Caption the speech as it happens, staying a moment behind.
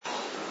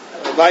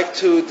like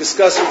to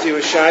discuss with you a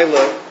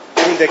shaila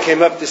that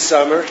came up this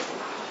summer.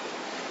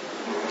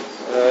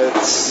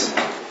 It's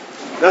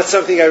not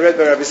something I read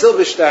by Rabbi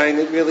Silberstein.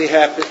 It really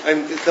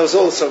happened. Those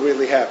also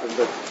really happened,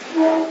 but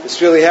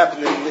this really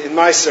happened in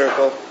my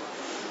circle.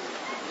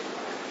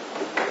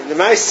 And the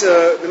mice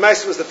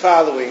was the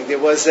following. There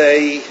was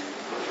a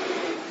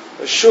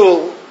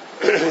shul,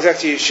 it was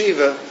actually a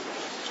yeshiva,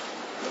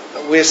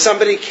 where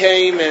somebody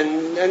came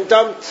and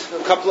dumped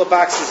a couple of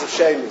boxes of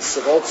shemis,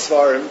 of old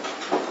svarim.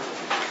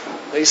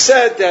 They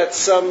said that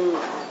some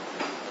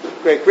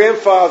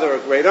great-grandfather or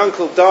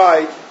great-uncle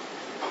died,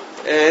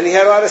 and he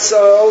had a lot of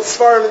old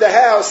svarim in the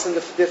house, and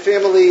their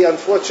family,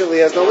 unfortunately,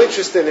 has no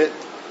interest in it.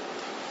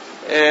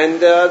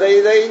 And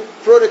they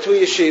brought it to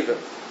a yeshiva.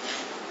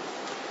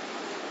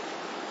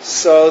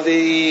 So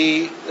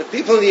the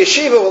people in the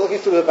yeshiva were looking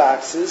through the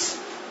boxes,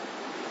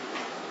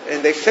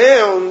 and they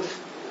found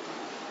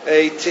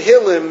a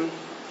Tehillim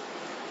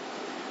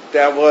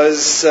that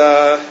was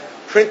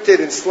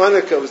printed in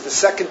Slonica. It was the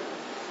second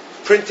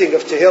printing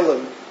of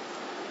Tehillim,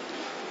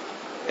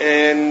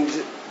 and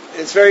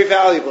it's very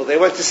valuable. They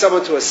went to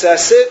someone to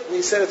assess it, and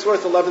he said it's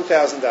worth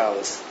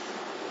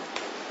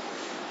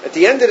 $11,000. At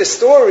the end of the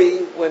story,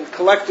 when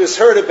collectors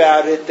heard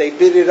about it, they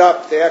bid it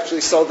up. They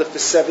actually sold it for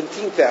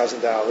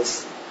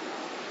 $17,000.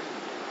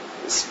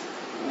 This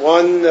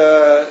one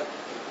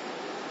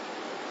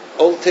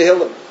old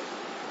Tehillim.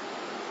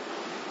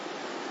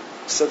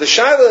 So the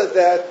shaila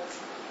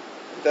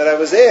that I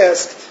was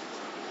asked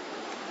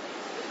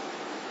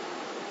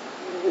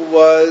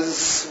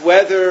was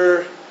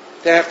whether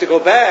to have to go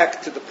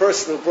back to the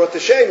person who brought the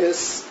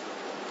shemis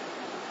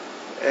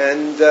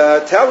and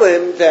tell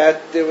him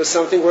that there was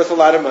something worth a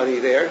lot of money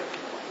there,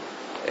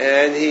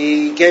 and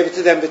he gave it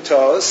to them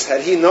because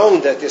had he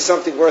known that there's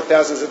something worth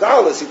thousands of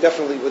dollars, he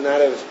definitely would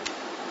not have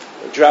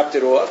dropped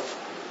it off.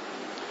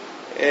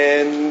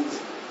 And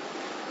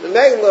the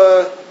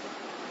Mela,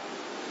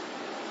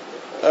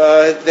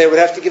 they would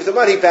have to give the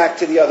money back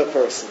to the other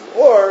person,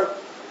 or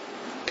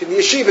can the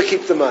yeshiva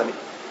keep the money?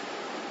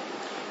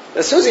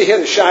 As soon as you hear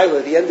the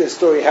shaila, the end of the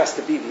story has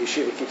to be the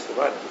yeshiva keeps the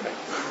money. Right?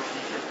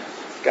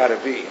 It's got to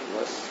be,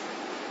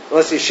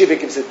 unless the yeshiva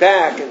gives it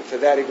back, and for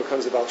that he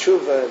becomes a Baal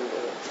Tshuva, and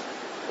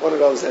one of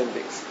those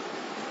endings.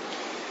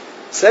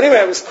 So anyway,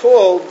 I was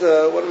called.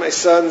 One of my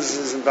sons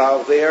is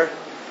involved there,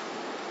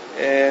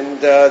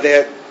 and they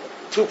had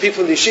two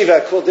people in the yeshiva.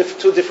 I called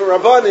two different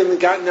rabbanim and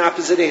gotten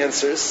opposite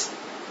answers.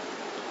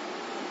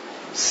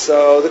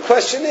 So the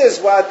question is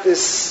what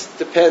this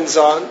depends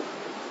on.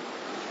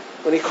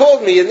 When he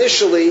called me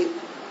initially,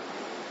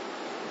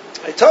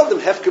 I told him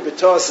Hefker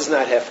B'tos is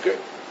not Hefker. I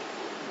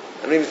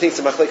don't even think it's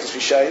a Machlekes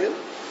Rishayim.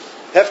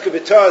 Hefker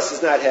B'tos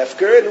is not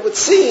Hefker, and it would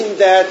seem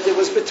that it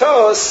was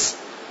B'tos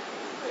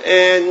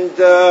and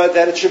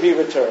that it should be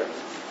returned.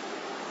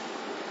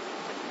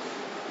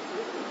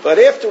 But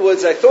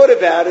afterwards I thought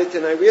about it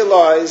and I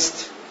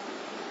realized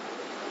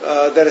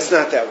that it's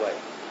not that way.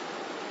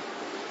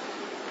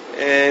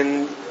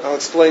 And I'll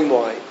explain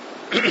why.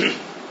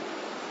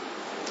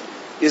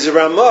 Is a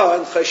Ramah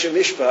in Choshen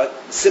Mishpat,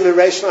 Siman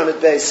Reish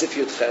Lamed Beis Sif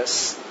Yud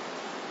Ches.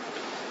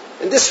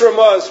 And this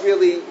Ramah is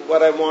really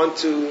what I want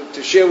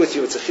to share with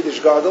you. It's a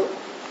Chiddush Gadol,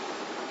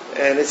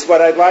 and it's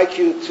what I'd like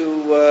you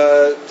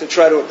to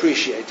try to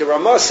appreciate. The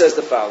Ramah says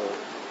the following.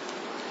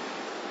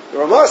 The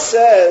Ramah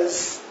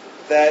says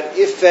that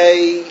if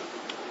a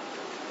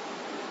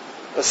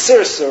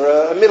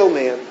sirsur, a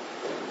middleman,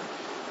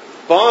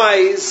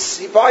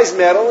 he buys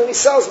metal and he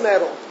sells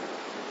metal.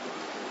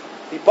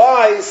 He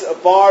buys a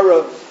bar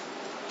of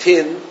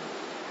tin,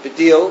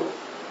 bedil,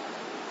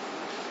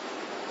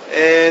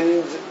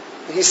 and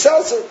he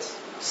sells it.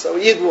 So a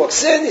Yid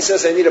walks in, he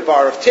says, I need a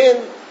bar of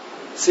tin,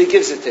 so he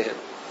gives it to him.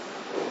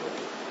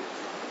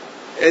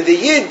 And the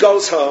Yid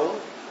goes home,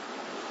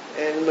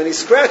 and when he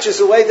scratches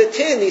away the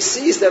tin, he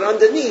sees that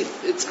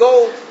underneath it's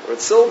gold or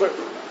it's silver.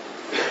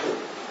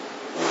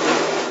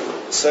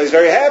 So he's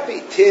very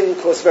happy. Tin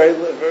costs very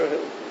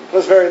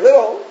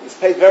little. He's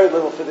paid very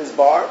little for this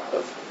bar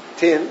of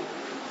tin.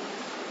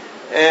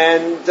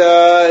 And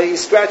he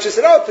scratches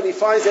it up and he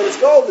finds that it's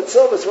gold, it's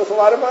silver, it's worth a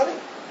lot of money.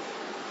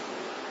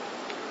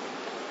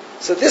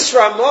 So this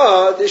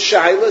Ramah, this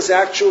Shaila, is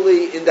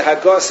actually in the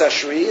Haggas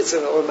Hashri. It's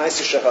an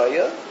Ma'aser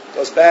Shahaya. It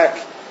goes back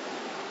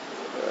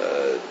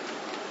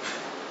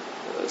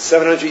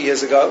 700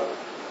 years ago.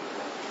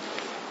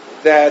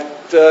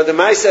 That the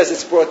Ma'aser, as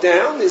it's brought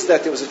down, is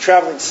that there was a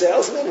traveling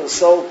salesman who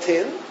sold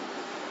tin,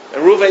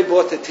 and Reuven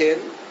bought the tin.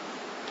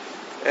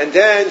 And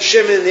then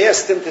Shimon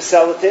asked him to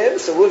sell it to him,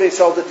 so Reuven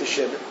sold it to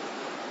Shimon.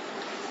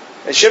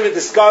 And Shimon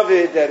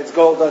discovered that it's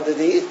gold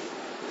underneath.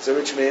 He's a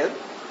rich man.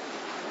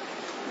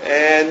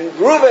 And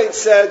Reuven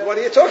said, what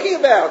are you talking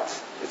about?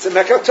 It's a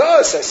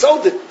mekatos. I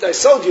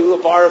sold you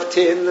a bar of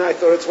tin, I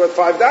thought it's worth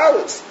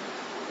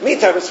 $5.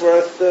 Meantime, it's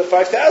worth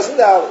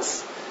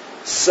 $5,000.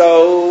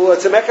 So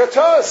it's a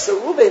mekatos. So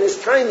Reuven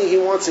is tiny, he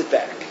wants it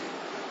back.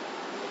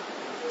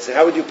 So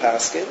how would you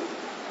pass him?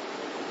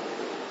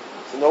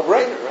 It's a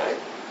no-brainer, right?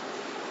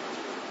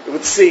 It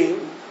would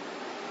seem.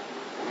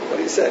 What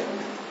do you say?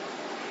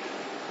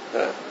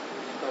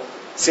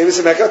 Same as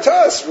a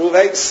Mekatos.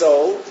 Reuven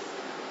sold.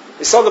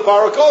 He sold a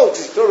bar of gold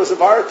because he thought it was a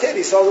bar of tin.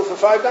 He sold it for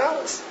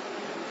 $5.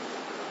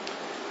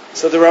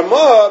 So the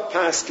Ramah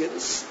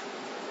paskins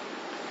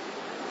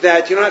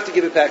that you don't have to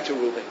give it back to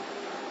Reuven.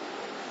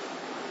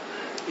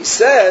 He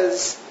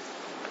says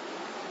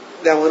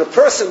that when a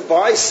person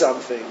buys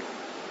something,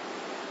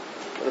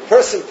 when a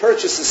person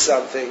purchases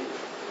something,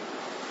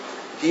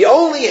 he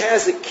only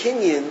has a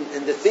kinyan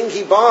in the thing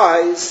he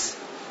buys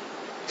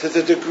to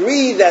the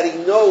degree that he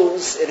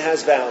knows it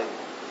has value.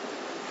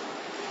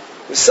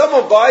 If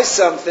someone buys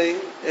something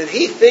and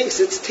he thinks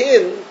it's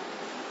tin,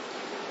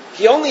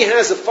 he only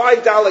has a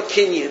 $5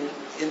 kinyan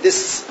in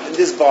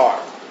this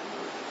bar.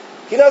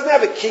 He doesn't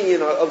have a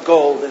kinyan of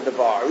gold in the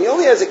bar. He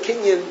only has a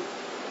kinyan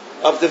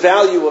of the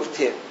value of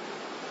tin.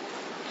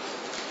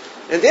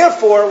 And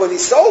therefore, when he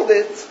sold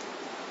it,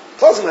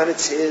 close man,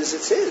 it's his.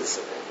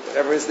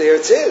 Whatever is there,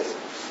 it's his.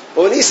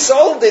 But when he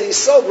sold it, he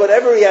sold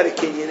whatever he had a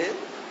kinyan in.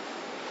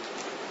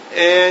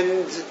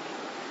 And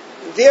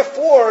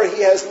therefore,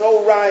 he has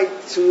no right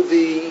to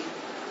the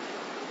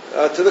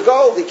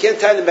gold. He can't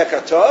tie the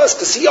mekatos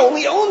because he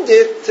only owned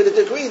it to the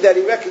degree that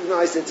he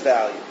recognized its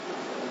value.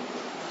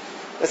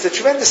 That's a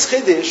tremendous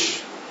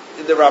chiddush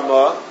in the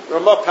Ramah. The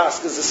Ramah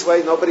passes this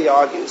way, nobody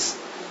argues,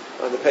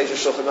 on the page of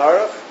Shulchan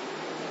Aruch.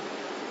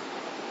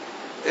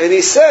 And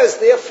he says,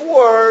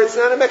 therefore, it's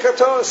not a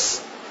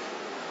mekatos.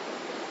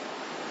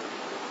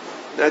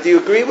 Now, do you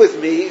agree with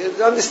me?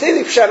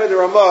 Understanding Pshat of the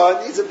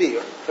Ramah needs a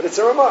beer, but it's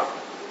a Ramah.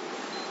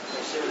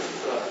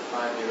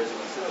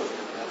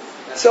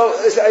 So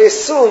I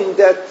assume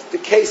that the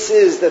case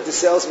is that the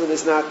salesman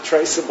is not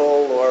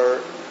traceable, or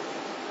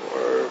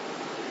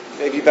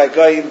maybe by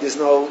Goyim there's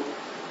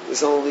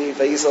only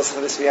Vayizos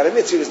Chanes V'Yad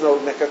HaMitzvah, there's no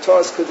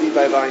Mekatos, could be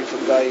by buying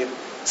from Goyim.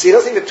 So he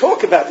doesn't even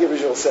talk about the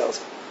original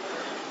salesman.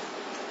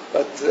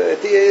 But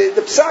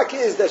the psak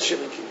is that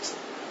Shimon keeps it.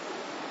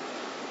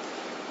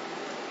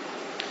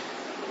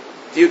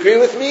 Do you agree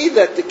with me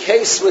that the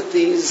case with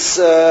these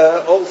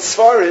old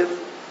Svarim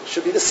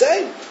should be the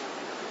same?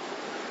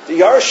 The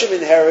Yarshim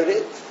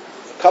inherited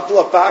a couple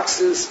of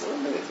boxes.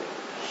 1 minute.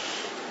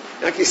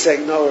 Yankee's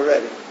saying no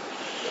already.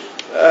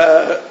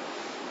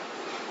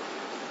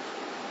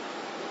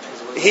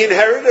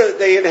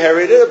 They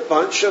inherited a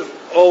bunch of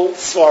old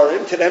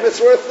Svarim. To them it's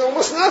worth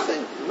almost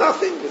nothing.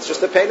 Nothing. It's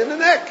just a pain in the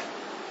neck.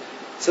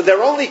 So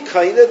they're only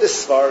kind of the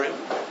Svarim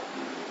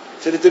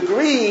to the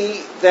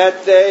degree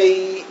that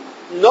they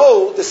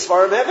know the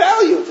Svarim have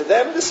value. To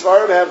them, the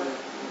Svarim have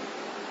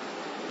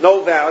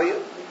no value,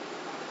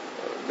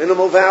 or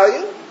minimal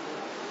value.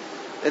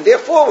 And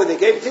therefore, when they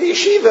gave it to the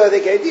yeshiva, they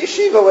gave the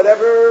yeshiva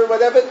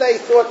whatever they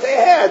thought they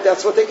had,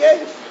 that's what they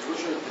gave.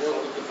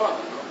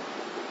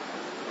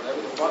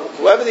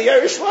 Whoever the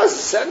Yerush was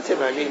sent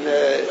him. I mean,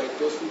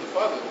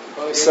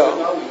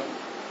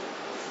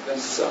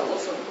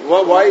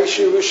 why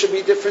yeshiva should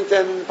be different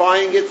than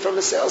buying it from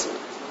a salesman?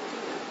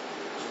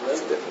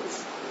 What's the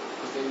difference?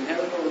 Because they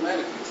inherit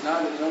automatically. It's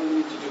not, you don't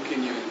need to do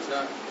kinyan. It's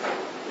not.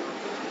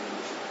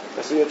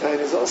 That's what your time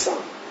is also.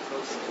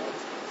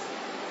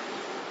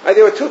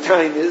 There were two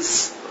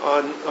tainas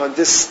on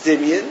this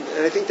dimion,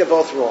 and I think they're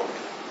both wrong.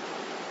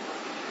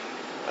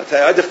 I'll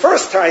tell you, the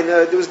first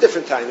taina, there was a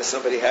different taina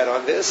somebody had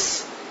on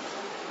this.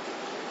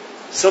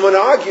 Someone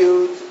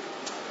argued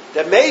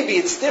that maybe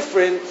it's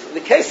different. In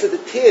the case of the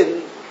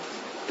tin,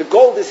 the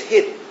gold is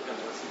hidden.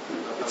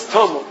 It's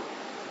tumbled.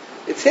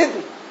 It's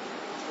hidden.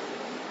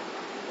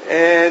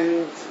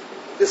 And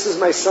this is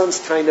my son's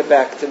taina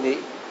back to me.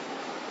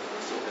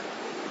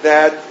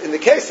 That in the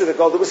case of the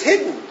gold, it was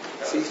hidden.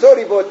 So he thought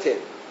he bought tin.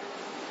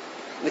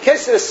 In the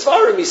case of the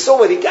Svarim, he saw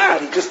what he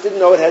got. He just didn't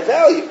know it had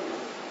value.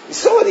 He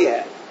saw what he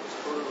had.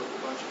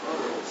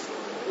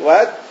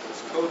 What?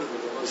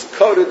 It was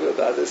coated with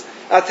others.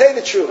 I'll tell you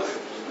the truth.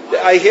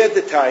 I hear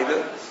the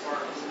taina.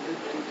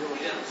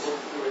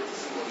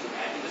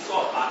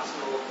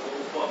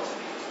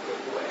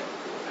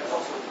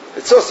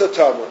 It's also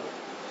Talmud.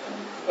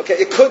 Okay,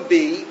 it could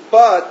be,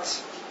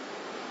 but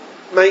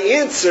my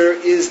answer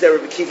is that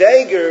Rabbi Akiva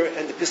Eiger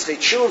and the Pischei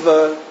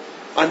Tshuva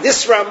on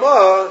this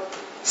Ramah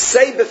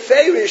say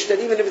beferish that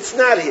even if it's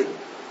not hidden,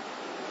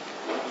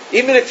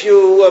 even if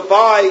you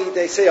buy,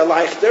 they say a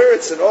leichter,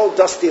 it's an old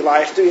dusty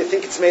leichter, you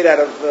think it's made out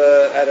of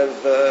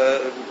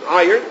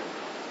iron,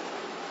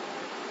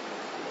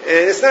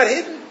 and it's not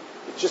hidden.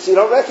 It's just you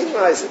don't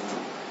recognize it.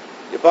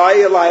 You buy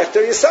a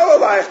leichter, you sell a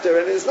leichter,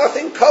 and there's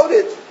nothing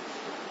coated.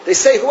 They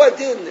say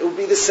huadin, it would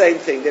be the same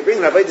thing. They bring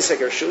Avodah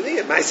Seger Shuni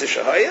and Ma'aseh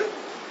Shahaya.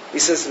 He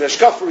says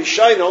Veshkaf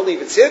Rishon only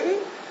if it's hidden,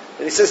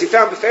 and he says he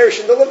found beferish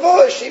in the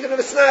Lavosh even if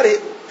it's not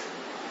hidden.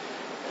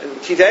 And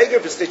Akiva Eiger,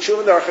 Pischei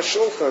Tshuva, and Aruch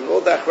HaShulchan,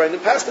 all that right,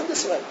 and passed them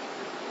this way.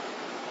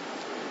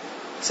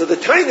 So the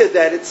taina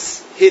that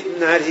it's hidden,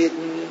 not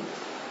hidden,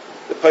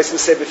 the person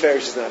say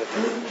beferish is not a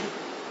taina.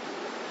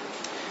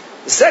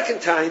 The second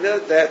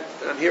taina that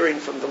I'm hearing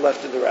from the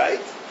left and the right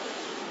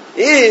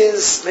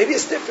is, maybe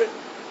it's different.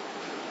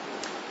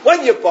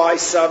 When you buy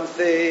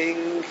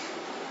something,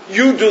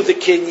 you do the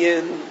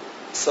kinyan,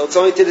 so it's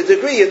only to the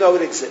degree you know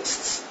it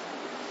exists.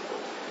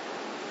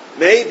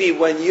 Maybe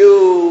when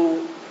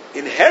you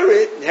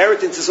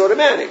inheritance is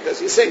automatic. As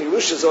you're saying,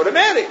 Yerusha is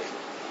automatic.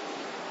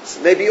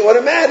 So maybe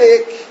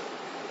automatic,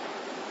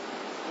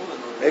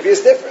 maybe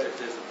it's different. If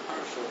there's a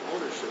partial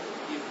ownership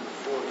even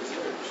before his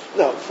Yerush.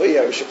 No, before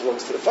Yerusha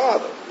belongs to the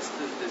father. There's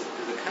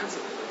a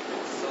concept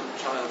that some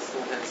child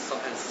still has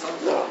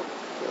something. No.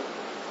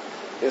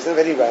 He doesn't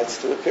have any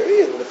rights to a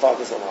period when the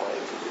father's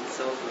alive.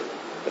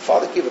 The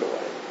father give it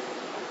away.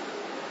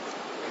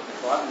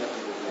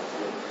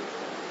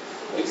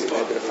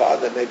 Maybe the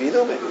father, maybe you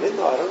know, maybe you didn't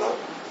know, I don't know.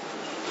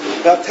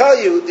 But I'll tell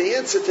you, the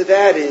answer to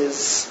that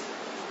is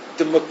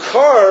the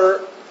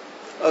makar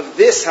of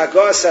this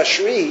Hagas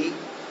Ashri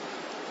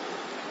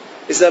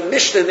is a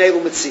Mishnah Neil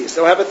Metzias.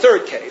 So I have a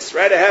third case,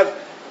 right? I have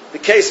the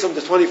case from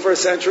the 21st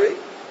century.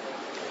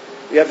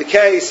 We have the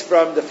case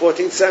from the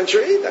 14th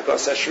century, the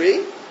Hagas Ashri.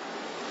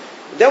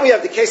 And then we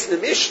have the case in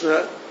the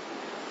Mishnah.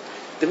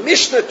 The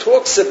Mishnah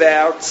talks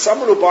about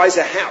someone who buys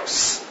a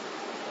house.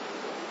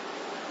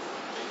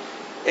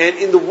 And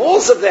in the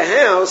walls of the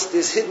house,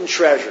 there's hidden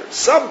treasure.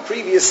 Some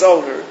previous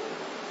owner,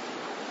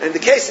 and the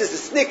case is the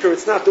snicker,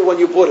 it's not the one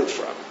you bought it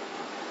from.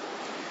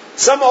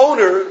 Some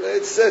owner,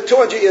 it's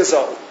 200 years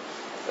old,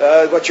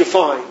 what you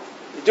find.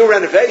 You do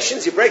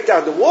renovations, you break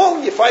down the wall,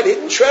 and you find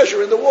hidden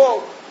treasure in the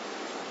wall.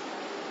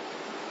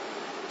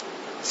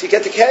 So you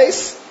get the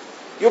case,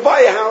 you buy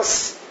a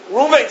house,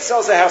 roommate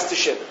sells a house to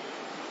Shimon.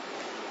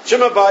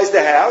 Shimon buys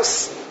the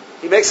house,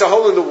 he makes a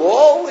hole in the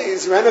wall,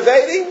 he's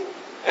renovating,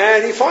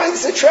 and he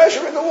finds the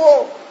treasure in the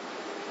wall.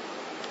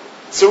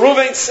 So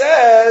Reuven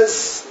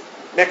says,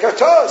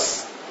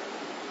 Mekatos.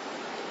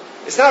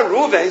 It's not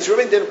Reuven's.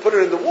 Reuven didn't put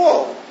it in the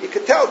wall. You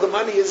could tell the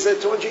money is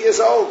 200 years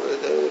old.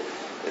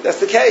 That's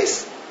the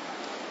case.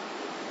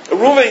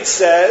 Reuven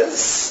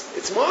says,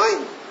 it's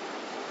mine.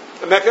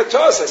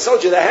 Mekatos, I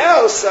sold you the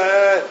house.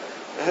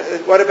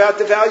 What about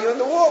the value in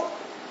the wall?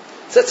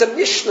 So that's a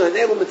Mishnah in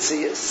Elam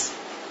Metzias.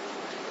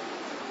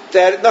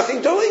 That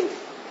nothing doing.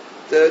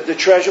 The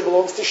treasure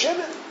belongs to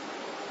Shimon.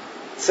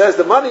 It says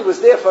the money was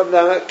there from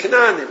the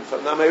Canaanim,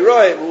 from the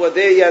Amoraim, who were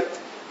there yet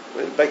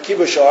by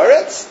Kibush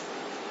Haaretz.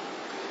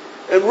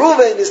 And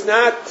Reuven is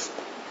not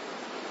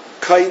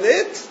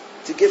kainit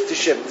to give to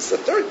Shimon. It's the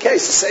third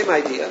case, the same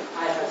idea.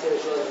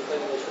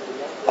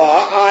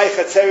 I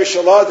Chatzer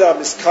Shaladam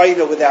is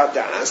kaina without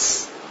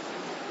das.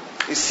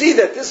 You see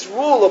that this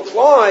rule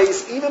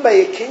applies even by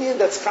a kinyan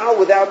that's chal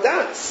without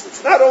das.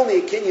 It's not only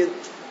a kinyan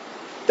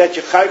that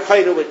you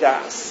chaynu with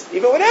das,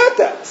 even without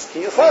das.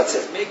 Kinyan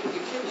chatzir. Making a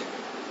kinyan.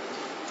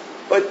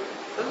 But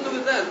doesn't look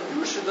at that.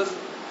 Yerusha doesn't.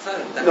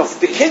 No,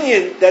 the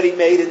kinyan that he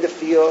made in the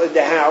field, in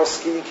the house,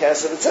 kinyan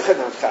kesef, it's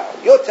not chal.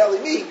 You're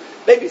telling me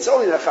maybe it's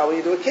only not chal when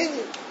you do a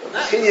kinyan.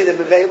 Kinyan in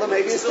Mevela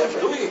maybe it's different.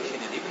 Still doing a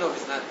kinyan, even though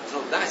it's not. There's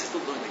no das. He's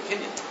still doing the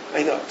kinyan.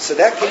 I know. So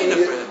that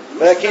kinyan,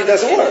 but that kinyan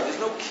doesn't work. There's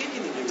no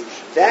kinyan in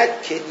Yerusha.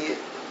 That kinyan.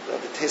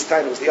 His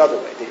time was the other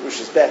way. The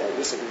Yerusha is better.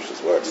 You're saying Yerusha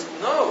is worse.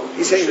 No,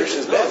 he's saying Yerusha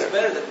is better. It's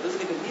better. That it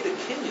doesn't even need a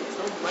kinyan. There's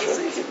no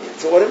kinyan.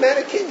 It's an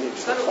automatic kinyan.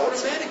 It's not an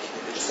automatic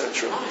kinyan. It's not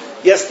true.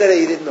 Yesterday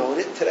you didn't own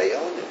it. Today you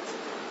own it.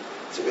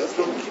 It's a real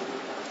kinyan.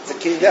 It's a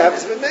kinyan that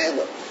happens with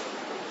Mela.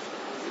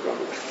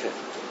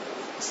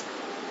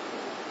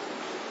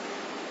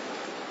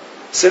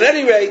 So at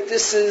any rate,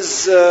 this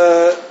is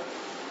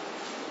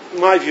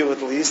my view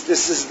at least.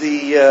 This is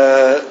the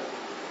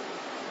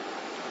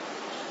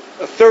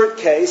a third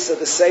case of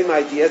the same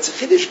idea. It's a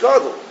Chiddush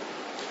Gadol.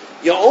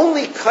 You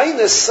only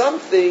kindness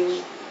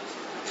something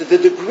to the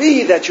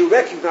degree that you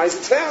recognize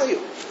its value.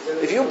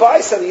 If you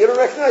buy something, you don't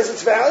recognize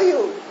its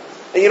value.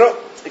 And you don't,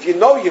 if you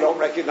know you don't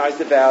recognize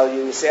the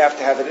value, you say I have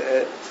to have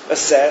it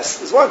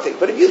assessed, is one thing.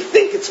 But if you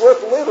think it's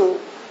worth little,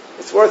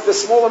 it's worth a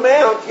small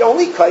amount, you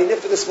only kind it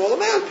for the small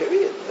amount,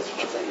 period. That's what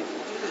you're saying.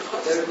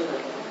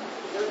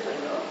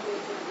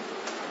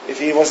 If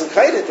he wasn't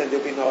kind it, then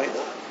there'd be no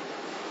enough.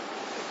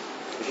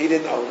 If he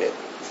didn't own it,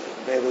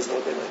 there was no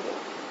din on it.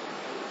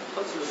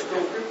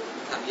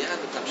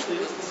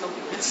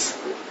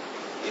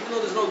 Even though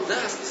there's no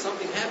das, there's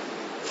something happening.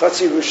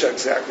 Chatzi Rusha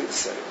exactly the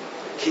same.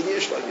 Kinyan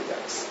Shlagi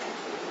das.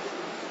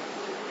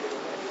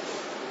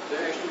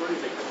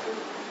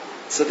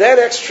 So that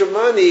extra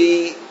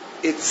money,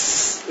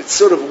 it's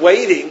sort of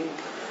waiting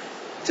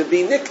to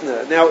be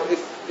nikna. Now,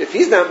 if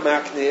he's not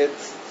maknid,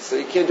 so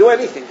you can't do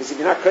anything, because if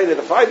you're not kind of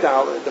the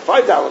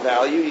 $5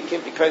 value, you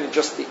can't be kind of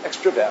just the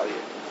extra value.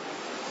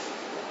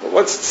 But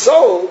once it's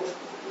sold,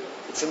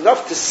 it's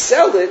enough to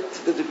sell it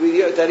to the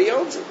degree that he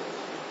owns it.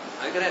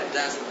 I can have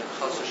das and the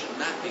chasser should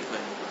not be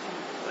kind,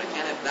 but I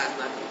can't have das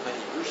not be kind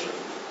in Yerusha.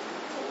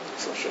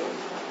 So sure.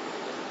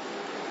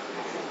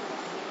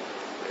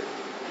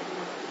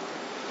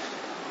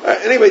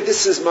 Anyway,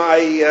 this is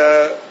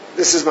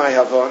my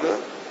Havana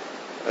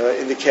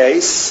in the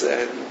case,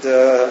 and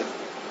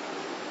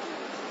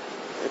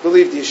I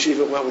believe the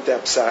yeshiva went with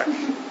that psak.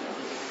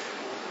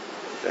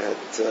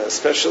 That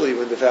especially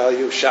when the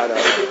value shot up.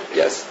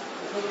 Yes.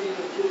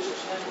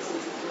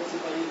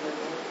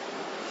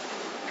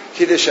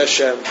 Kiddush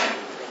Hashem.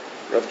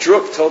 Rav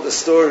Druk told the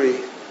story.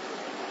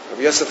 Rav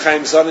Yosef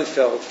Chaim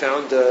Sonnenfeld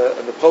found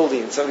a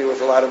Napoleon, somebody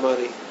worth a lot of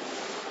money,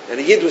 and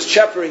a Yid was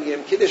chappering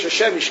him, Kiddush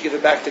Hashem, you should give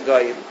it back to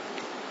Goyim.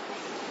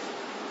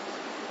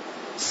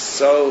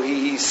 So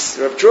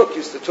Rav Druk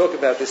used to talk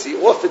about this. He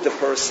offered the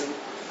person,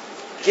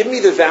 give me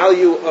the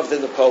value of the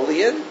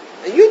Napoleon,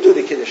 and you do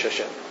the Kiddush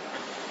Hashem.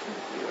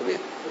 You know what I mean?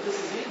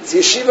 It's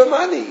yeshiva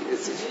money.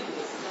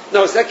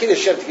 No, it's not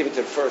Kiddush Hashem to give it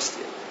to the first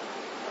year.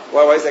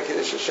 Why is that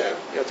Kiddush Hashem?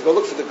 You have to go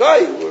look for the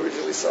guy who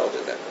originally sold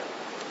it that way.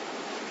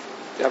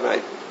 Yeah,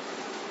 right.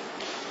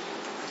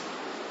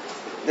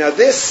 Now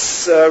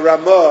this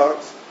Ramah,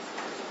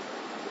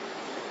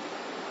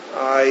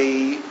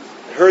 I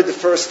heard the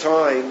first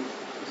time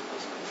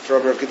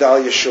from Rav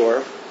Gedalia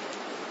Shor.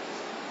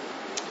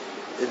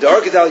 In the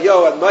Ar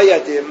Gedalia on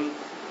Mayadim,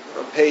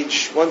 on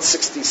page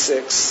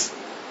 166,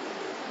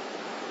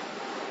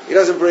 he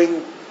doesn't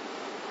bring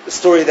the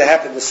story that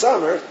happened this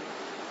summer,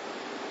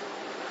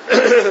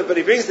 but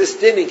he brings this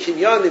din in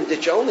Kinyanim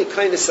that you only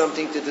kind of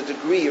something to the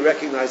degree you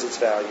recognize its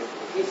value.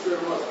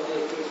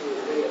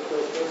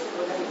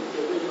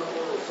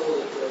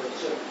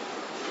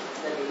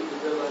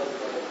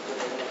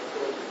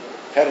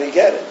 How did he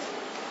get it?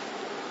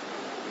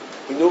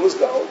 He knew it was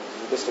gold.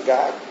 He just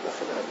forgot.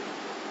 Nothing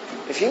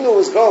happened. If he knew it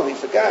was gold, he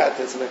forgot.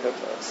 That's an echo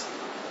to us.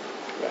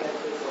 Right.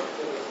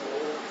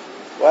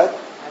 What?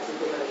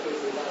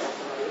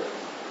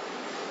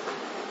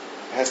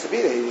 It has to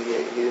be that he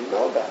didn't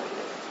know about it.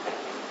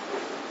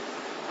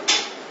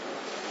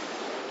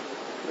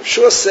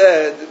 Shua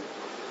said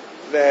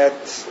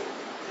that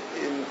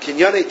in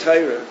Kinyanei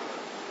Torah,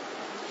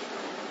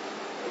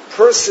 a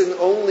person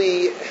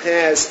only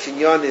has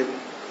Kinyanim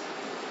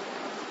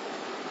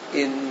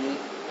in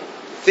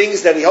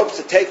things that he hopes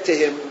to take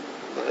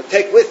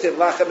with him,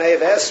 Lachem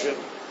Erev Esrim.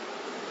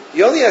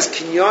 He only has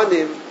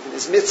Kinyanim in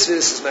his mitzvahs,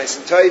 his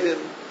Ma'asim Tovim,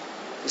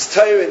 his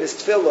Torah and his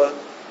Tefillah,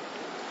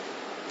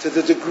 to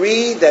the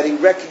degree that he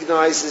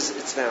recognizes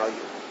its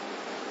value,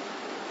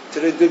 to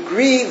the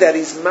degree that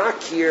he's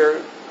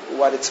makir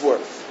what it's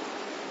worth.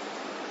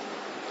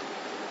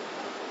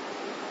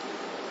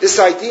 This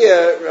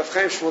idea Rav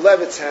Chaim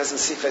Shmulevitz has in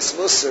Siches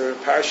Musar,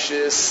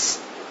 Parshas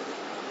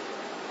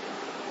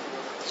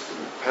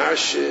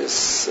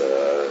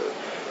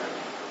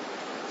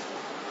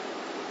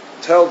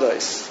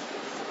Teldais.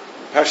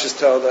 Parshas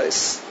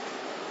Teldais.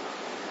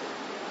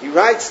 He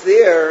writes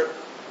there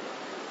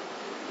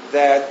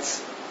that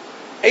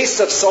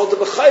Esav sold the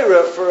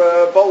Bechayra for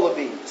a bowl of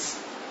beans.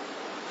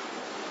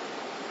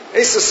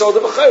 Esav sold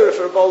the Bechayra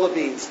for a bowl of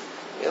beans.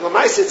 And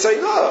Lamaisa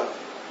say, no,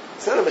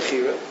 it's not a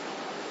Mechira.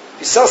 If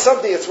you sell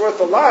something that's worth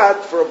a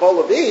lot for a bowl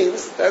of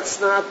beans, that's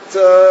not,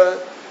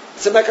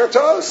 it's a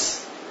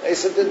Mekartos.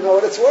 Esav didn't know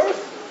what it's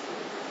worth.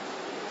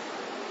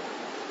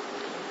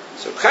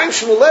 So Chaim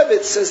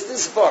Shmulevitz says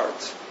this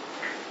part.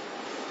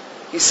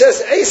 He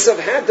says Esav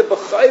had the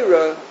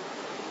Bechayra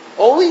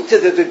only to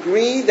the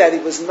degree that he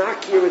was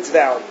makir its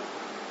value.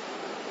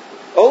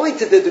 Only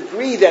to the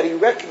degree that he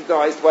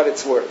recognized what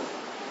it's worth.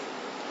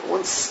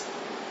 Once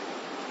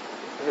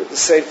I heard the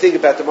same thing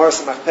about the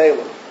Maras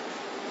Machpelah.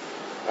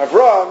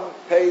 Avram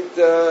paid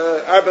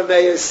Arba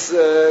Meis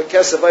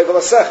Kesav Eivel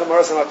Asechem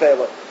Maras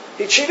Machpelah.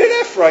 He cheated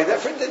Ephraim.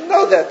 Ephraim didn't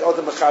know that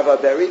Odom Machava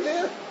buried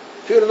there.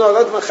 If he would have known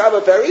Odom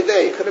Machava buried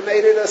there, he could have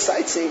made it a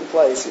sightseeing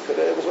place. It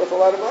was worth a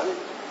lot of money.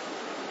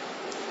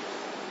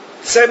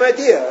 Same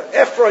idea.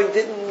 Ephraim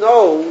didn't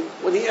know,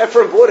 when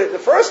Ephraim bought it in the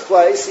first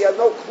place, he had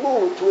no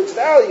clue to its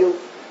value.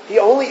 He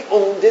only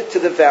owned it to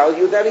the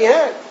value that he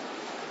had.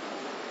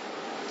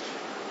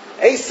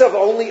 Esav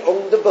only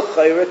owned the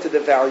Bechayra to the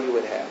value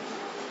it had.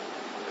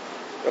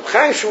 Reb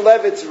Chaim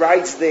Shmulevitz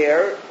writes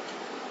there,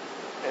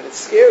 and it's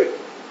scary.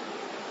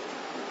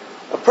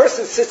 A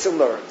person sits and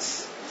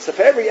learns. So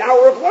for every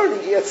hour of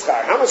learning, he gets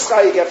schar. How much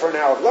schar you get for an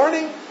hour of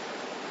learning?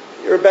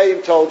 Your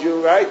Rebbeim told you,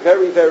 right?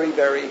 Very, very,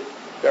 very,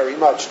 very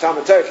much.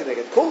 Talmud Torah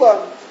connected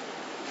Kulam.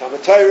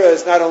 Talmud Torah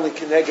is not only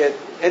connected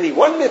any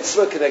one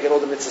mitzvah, connected all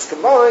the mitzvahs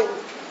combined.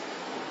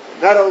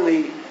 Not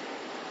only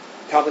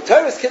Talmud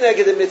Torah is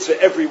connected in mitzvah,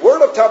 every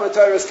word of Talmud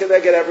Torah is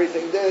connected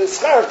everything. The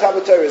schar of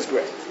Talmud Torah is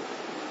great.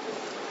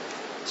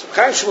 So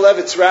Chaim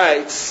Shmulevitz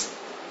writes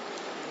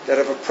that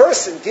if a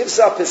person gives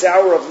up his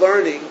hour of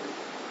learning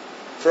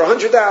for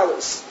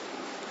 $100,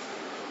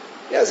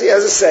 he has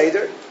a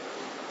Seder,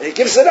 and he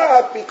gives it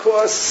up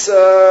because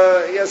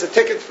he has a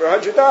ticket for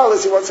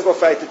 $100, he wants to go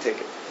fight the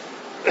ticket.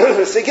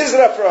 So he gives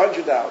it up for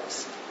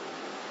 $100.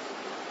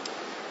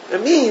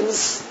 It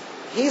means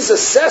he's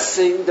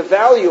assessing the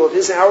value of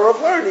his hour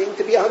of learning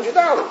to be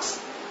 $100.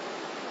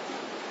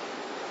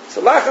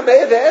 So Lachem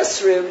Erev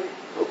Esrim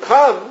will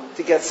come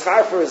to get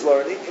schar for his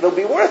learning, it'll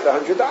be worth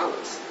 $100.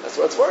 That's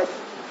what it's worth.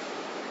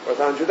 Worth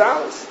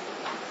 $100.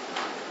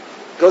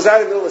 Goes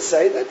out in the middle of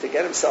Seder to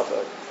get himself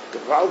a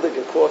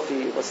gewaldige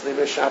coffee. What's the name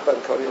of the shop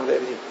on Korean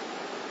Levy?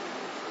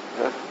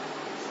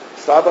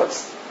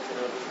 Starbucks?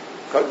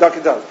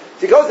 Dunkin' Donuts.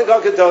 So he goes to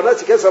Dunkin' Donuts,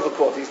 he gets himself a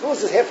coffee. He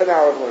loses half an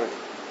hour of learning.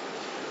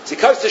 So he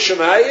comes to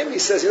Shemayim, he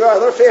says, I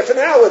learned for half an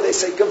hour. They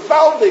say,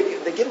 gewaldig,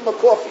 and they give him a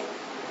coffee.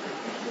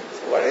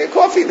 So what are you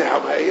coffee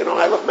now?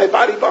 I left my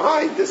body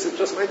behind. This is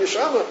just my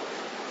neshama.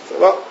 So,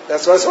 well,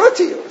 that's what it's worth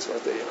to you. It's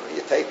worth to,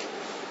 you take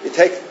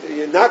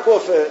You knock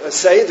off a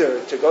Seder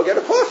to go get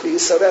a coffee,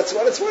 so that's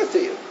what it's worth to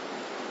you.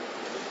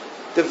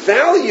 The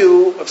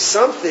value of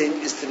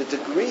something is to the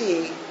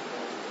degree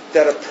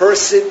that a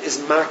person is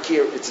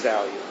makir its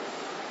value.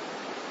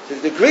 To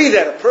the degree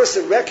that a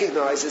person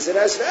recognizes it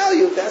as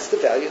value, that's the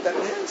value that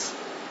it has.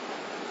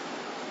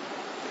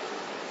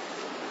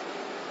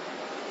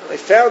 I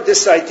found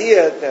this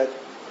idea that,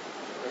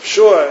 I'm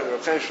sure,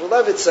 Rav Chaim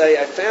Shmulevitz,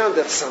 I found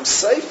that some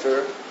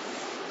sefer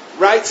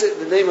writes it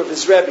in the name of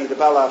his Rebbe, the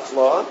Baal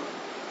HaFla.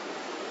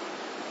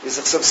 There's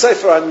some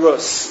sefer on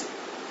Rus.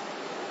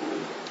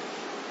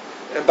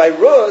 And by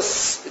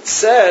Rus, it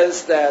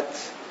says that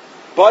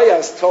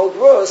Boaz told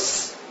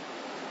Rus,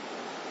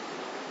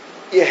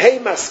 Yehei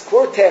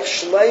maskortech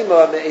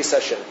shleima me'es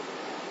Hashem.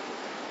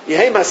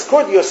 Yehei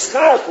maskort, your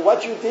schar for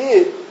what you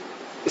did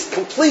is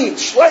complete,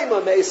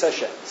 shleima me'es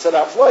Hashem. So the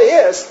Afloi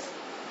asked,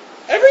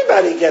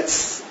 everybody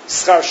gets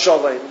schar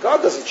sholem.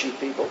 God doesn't cheat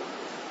people.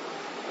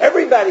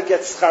 Everybody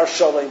gets schar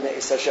sholem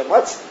me'es Hashem.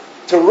 What's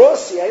to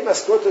Rus, Yehei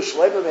maskort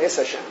shleima me'es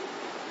Hashem.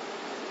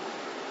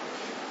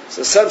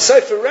 So some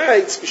Sefer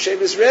writes, B'Shem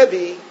his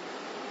Rebbe,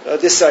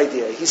 this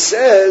idea. He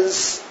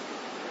says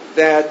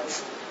that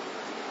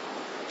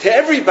to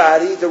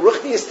everybody, the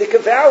ruchniistic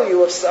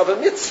value of a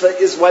mitzvah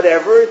is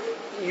whatever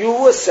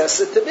you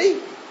assess it to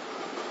be.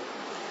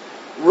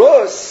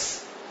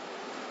 Rus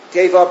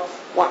gave up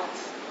what?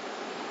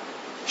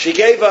 She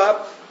gave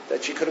up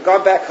that she could have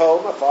gone back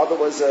home. Her father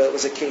was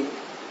a king.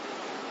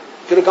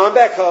 Could have gone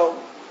back home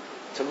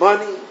to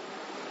money,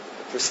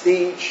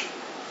 prestige,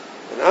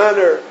 and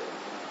honor.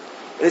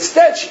 And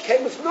instead, she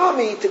came with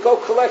Nami to go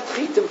collect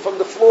chitim from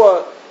the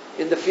floor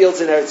in the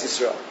fields in Eretz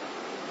Yisrael.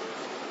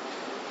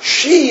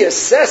 She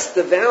assessed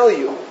the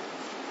value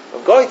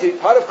of going to be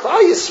part of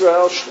Klal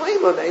Yisrael,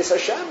 Shleima Me'es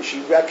Hashem.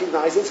 She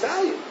recognized its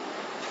value.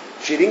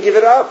 She didn't give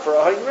it up for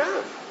a Hain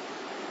Ram.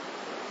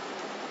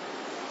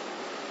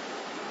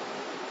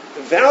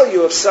 The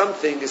value of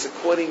something is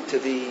according to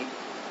the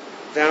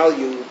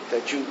value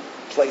that you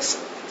place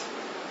on it.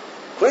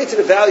 According to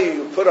the value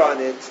you put on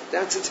it,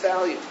 that's its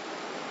value.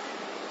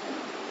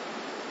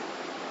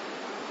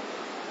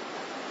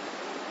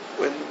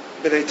 When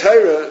B'nai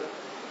Torah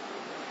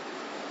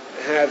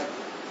have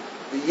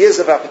the years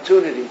of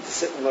opportunity to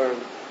sit and learn,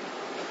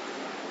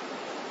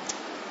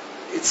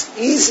 it's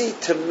easy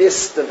to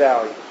miss the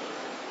value.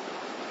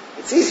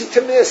 It's easy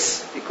to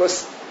miss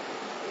because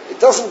it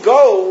doesn't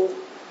go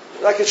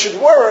like it should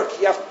work.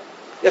 You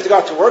have to go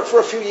out to work for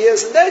a few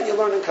years and then you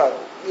learn in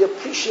Kabbalah. You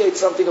appreciate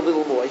something a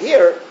little more.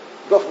 Here,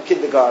 you go from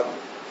kindergarten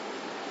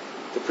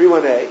to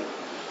pre-1A,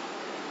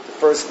 to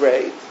first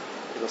grade.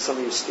 You know, some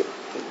of you skip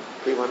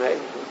pre-1A.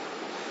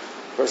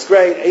 First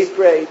grade, 8th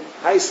grade,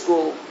 high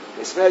school,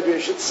 it's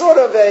sort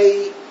of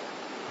a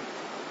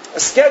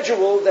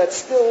schedule that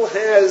still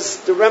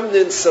has the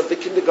remnants of the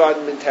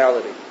kindergarten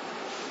mentality.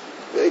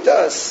 It really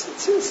does.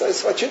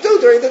 It's what you do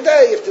during the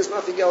day if there's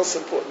nothing else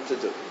important to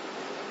do.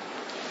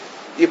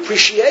 The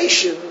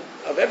appreciation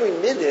of every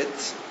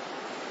minute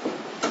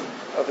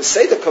of a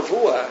Seder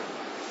Kavua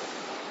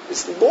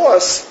is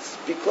lost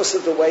because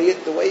of the way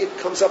it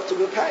comes up to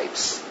the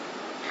pipes.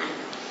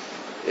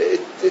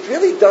 It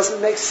really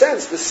doesn't make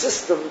sense. The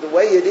system, the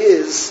way it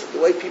is, the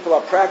way people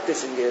are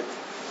practicing it,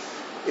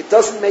 it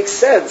doesn't make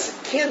sense.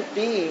 It can't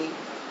be.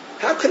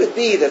 How could it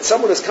be that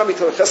someone who's coming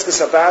to a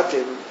Cheskes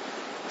Sabatim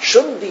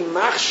shouldn't be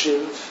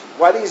machshiv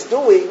what he's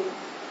doing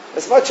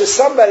as much as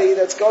somebody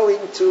that's going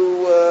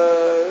to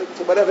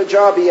whatever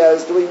job he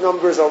has, doing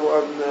numbers on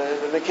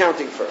an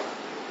accounting firm?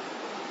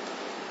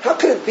 How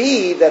could it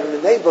be that in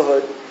the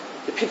neighborhood,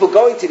 the people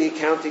going to the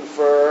accounting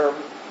firm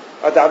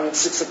are down at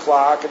 6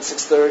 o'clock and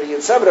 6:30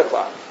 and 7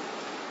 o'clock?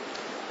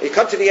 You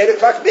come to the 8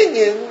 o'clock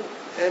minyan,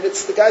 and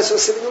it's the guys who are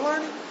sitting and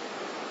learning.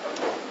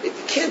 It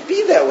can't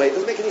be that way. It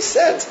doesn't make any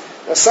sense.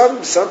 Now,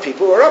 some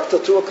people are up till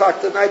 2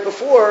 o'clock the night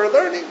before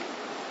learning.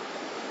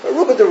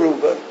 Aruba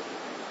deruba.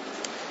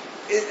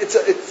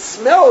 It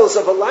smells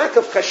of a lack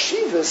of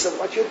chashivas of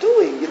what you're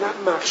doing. You're not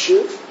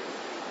machshiv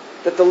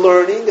that the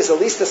learning is at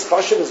least as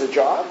chashiv as a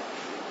job.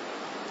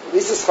 At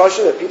least as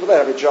chashiv that people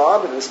that have a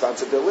job and a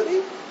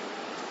responsibility.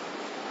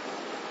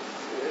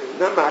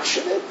 Not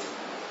machshiv it.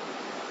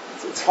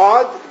 It's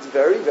hard. It's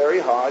very, very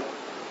hard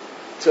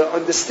to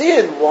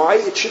understand why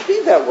it should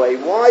be that way.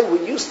 Why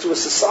we're used to a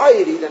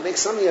society that makes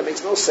something that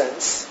makes no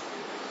sense,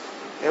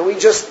 and we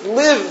just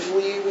live.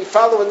 We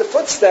follow in the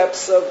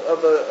footsteps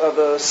of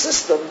a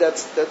system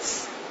that's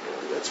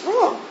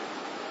wrong.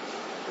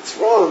 It's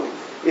wrong.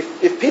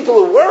 If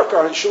people who work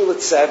are in shul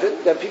at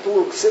 7, then people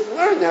who sit and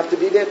learn have to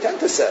be there 10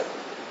 to 7.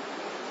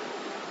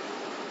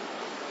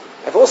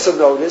 I've also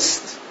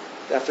noticed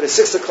that for the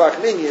 6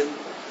 o'clock minyan,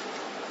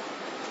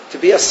 to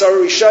be a Sarah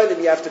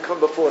Rishonim, you have to come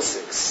before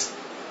 6.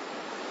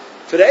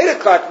 For the 8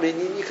 o'clock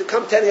minyan, you could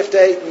come 10 after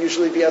 8 and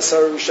usually be a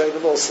Sarah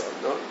Rishonim also.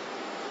 No?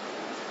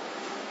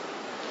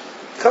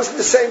 It comes to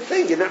the same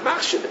thing. You're not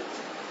machshav it.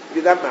 If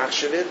you're not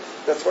machshav it,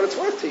 that's what it's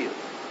worth to you.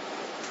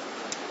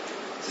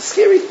 It's a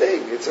scary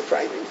thing. It's a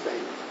frightening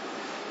thing.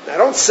 Now, I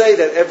don't say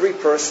that every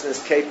person is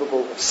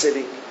capable of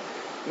sitting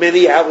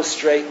many hours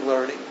straight and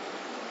learning.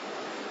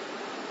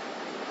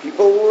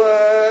 People,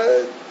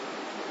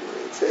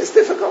 it's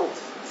difficult.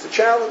 It's a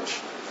challenge.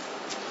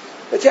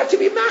 But you have to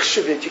be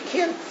machshavit. You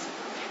can't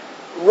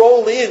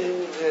roll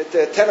in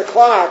at 10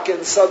 o'clock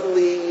and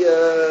suddenly,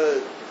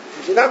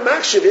 if you're not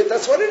machshavit,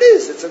 that's what it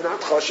is. It's a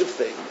not choshev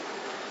thing.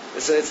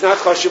 It's not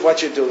choshev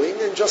what you're doing,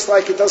 and just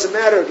like it doesn't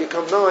matter if you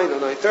come 9 or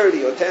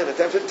 9:30 or 10 or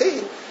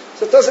 10:15,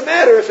 so it doesn't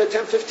matter if at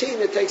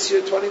 10:15 it takes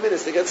you 20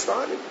 minutes to get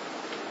started.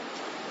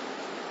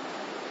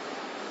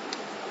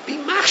 Be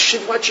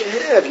machshav what you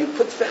have. You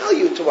put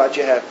value to what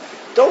you have.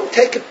 Don't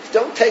take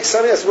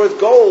something that's worth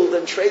gold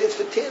and trade it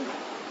for tin.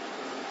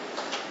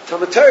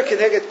 Talmud Torah can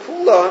get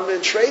kulam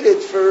and trade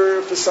it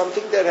for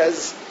something that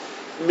has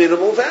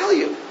minimal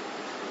value.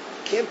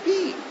 Can't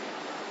be.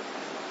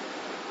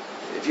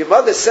 If your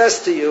mother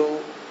says to you,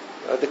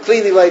 the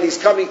cleaning lady's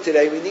coming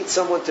today, we need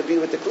someone to be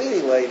with the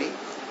cleaning lady,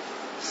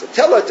 so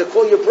tell her to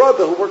call your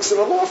brother who works in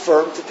a law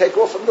firm to take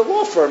off from the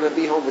law firm and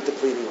be home with the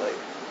cleaning lady.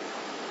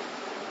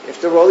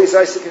 After all, he's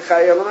Isaac and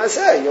Chayel and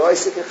Azay. You're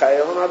Isaac and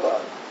Chayel and Abba.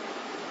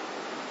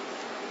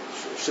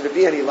 Should it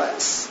be any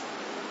less?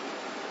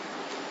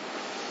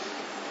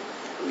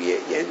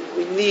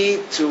 We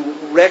need to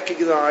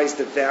recognize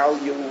the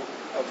value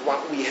of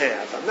what we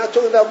have. I'm not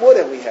talking about more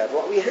than we have,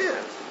 what we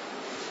have.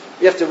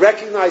 We have to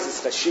recognize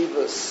its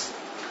chashivas,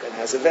 it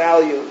has a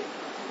value,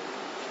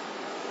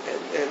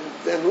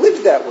 and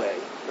live that way.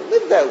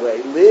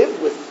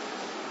 Live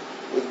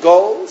with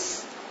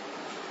goals,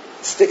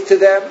 stick to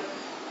them,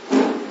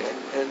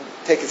 and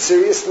take it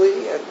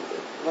seriously, and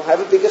we'll have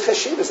a bigger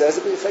chashivas. There's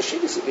a bigger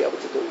chashivas you'll be able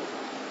to do.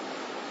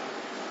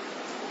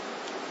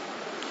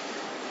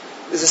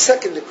 There's a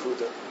second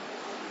nekuda.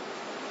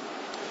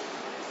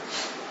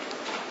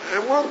 I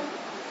want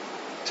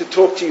to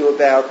talk to you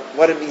about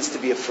what it means to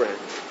be a friend.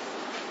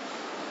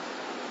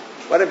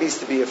 What it means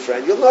to be a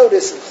friend. You'll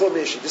notice in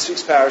Chumash, in this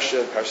week's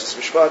Parshas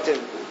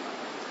Mishpatim,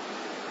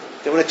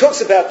 that when it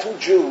talks about two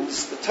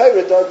Jews, the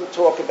Torah doesn't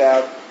talk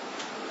about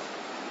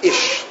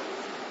Ish.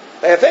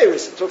 By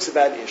Averis, it talks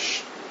about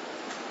Ish.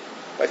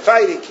 By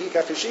fighting, it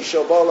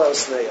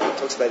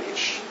talks about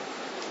Ish.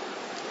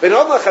 Ben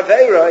Omar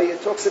Chaveira,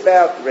 it talks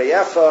about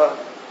Reyacha,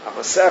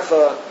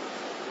 Amasecha,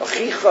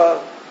 Achicha.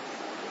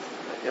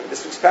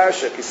 This week's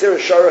Parasha, Kisira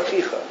Shara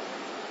Achicha.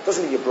 It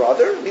doesn't mean your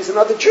brother, it means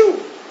another Jew.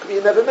 Could be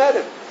you never met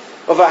him.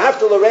 A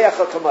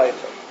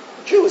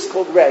Jew is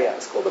called Reya,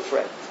 it's called a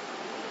friend.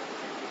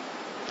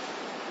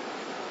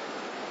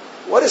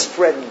 What does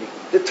friend mean?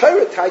 The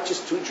Torah teaches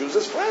two Jews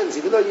as friends,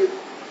 even though you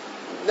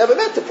never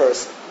met the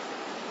person.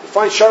 You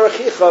find Shara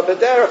Achicha,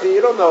 Bederach,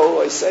 you don't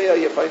know Isaiah,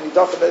 you find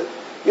Nidacha,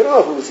 you don't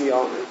know who's the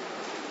owner.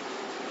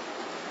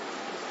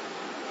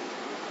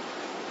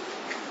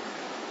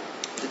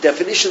 The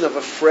definition of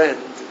a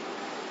friend,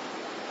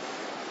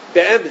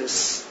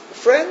 be'emes, a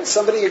friend,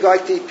 somebody you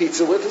like to eat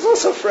pizza with, is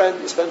also a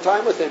friend. You spend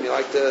time with him. You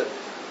like to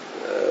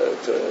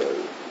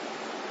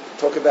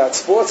talk about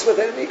sports with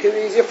him.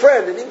 He's your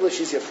friend. In English,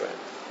 he's your friend.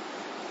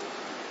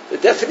 The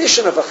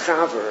definition of a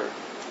chaver,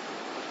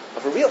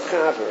 of a real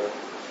chaver,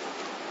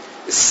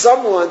 is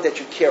someone that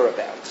you care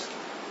about.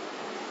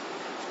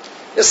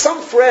 There's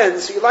some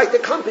friends who you like the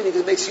company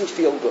that makes you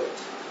feel good.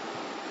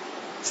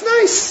 It's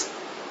nice.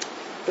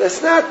 But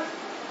it's not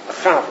a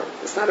chaver.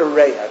 It's not a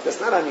reya. It's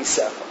not a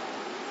nisecha.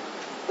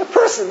 A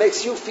person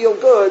makes you feel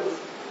good,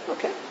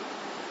 okay.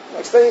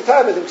 Like spending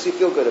time with him makes you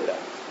feel good about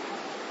it.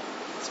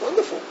 It's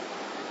wonderful.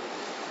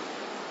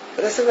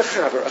 But that's not a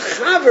chaver. A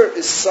chaver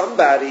is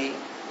somebody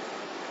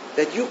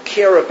that you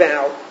care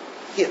about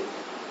him.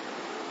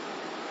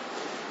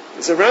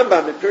 There's a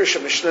Rambam in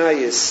Parshas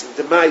Mishnayos,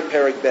 Demai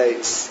Perek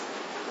Beis.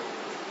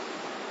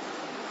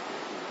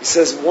 He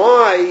says,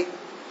 why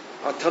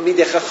are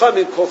Talmidei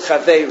Chachamim called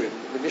Chaverim?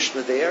 The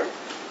Mishnah there.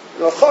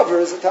 A chaver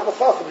is a Talmid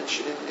Chacham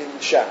in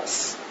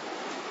Shas.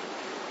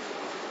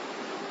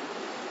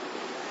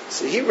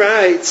 So he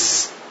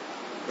writes,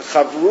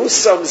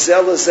 Chavrusam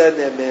zelazeh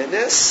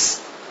nemenes,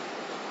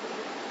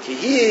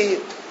 kihi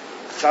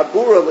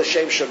chabura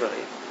l'shem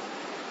shamayim.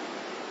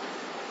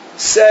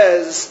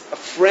 Says, a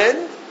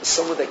friend is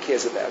someone that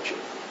cares about you.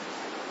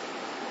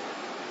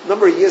 A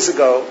number of years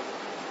ago,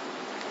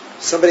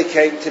 somebody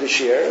came to the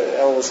shir,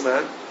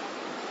 Elzman,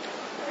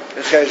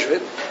 in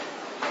Cheshvan,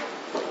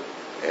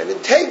 and in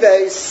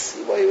Teves,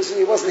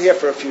 he wasn't here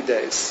for a few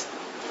days.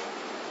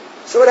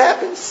 So what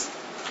happens?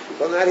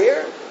 People not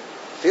here,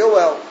 feel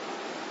well.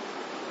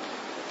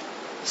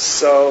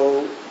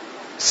 So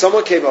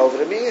someone came over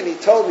to me and he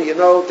told me,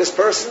 this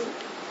person,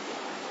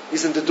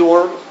 he's in the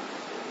dorm,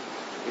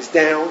 he's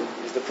down,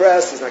 he's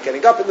depressed, he's not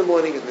getting up in the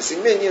morning, he's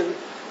missing minyan, and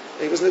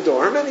he was in the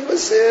dorm and he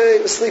was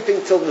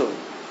sleeping till noon.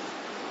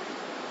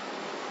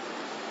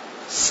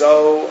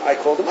 So I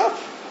called him up.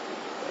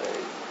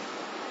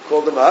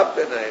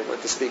 And I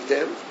went to speak to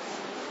him.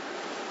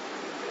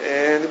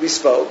 And we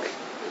spoke.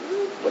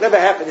 Whatever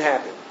happened,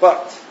 happened.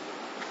 But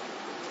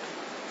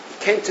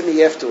he came to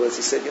me afterwards.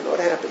 He said, what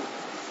happened?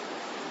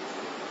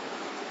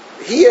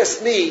 He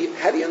asked me,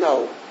 how do you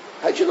know?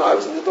 How did you know I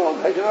was in the dorm?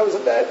 How did you know I was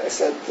in bed? I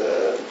said,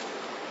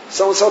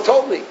 so-and-so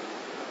told me.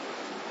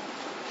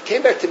 He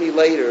came back to me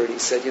later and he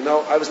said,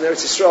 I was in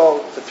Eretz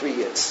Yisrael for 3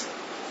 years.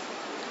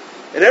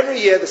 And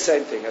every year the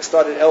same thing. I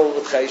started El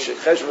with Chesed,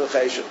 Chesed with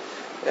Chesed.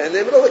 And in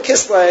the middle of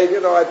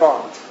Kislev, I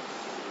bombed.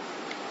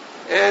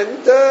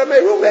 And my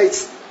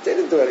roommates, they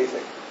didn't do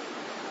anything.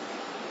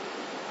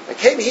 I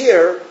came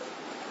here,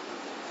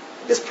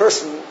 this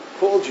person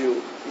called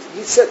you,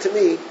 he said to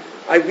me,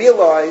 I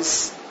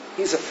realize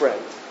he's a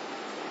friend.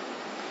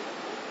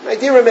 My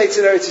dear roommates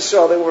in Eretz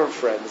Yisrael, they weren't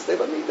friends. They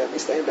let me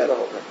stay in bed all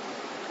night.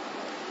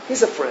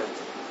 He's a friend.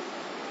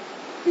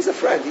 He's a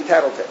friend. He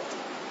tattletale.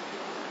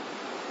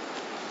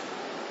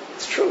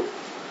 It's true.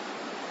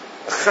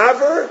 A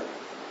chaver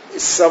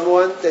is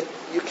someone that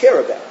you care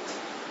about.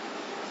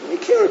 You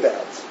care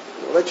about.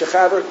 Let your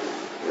chaver,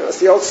 it's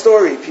the old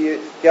story.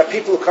 You have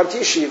people who come to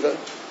yeshiva,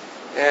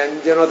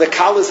 and the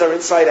collars are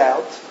inside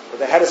out, or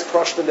their head is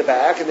crushed in the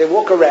back, and they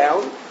walk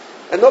around,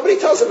 and nobody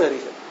tells them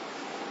anything.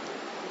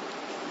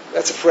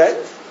 That's a friend.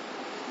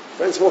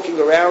 Friends walking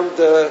around.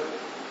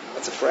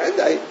 That's a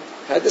friend. I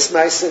had this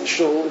mice in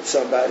shul with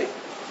somebody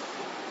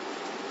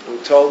who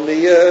told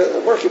me, a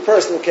working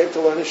person who came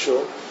to learn in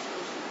shul.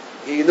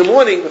 In the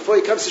morning, before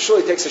he comes to shul,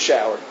 he takes a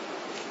shower.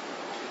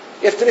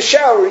 After the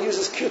shower, he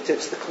uses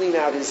Q-tips to clean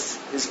out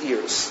his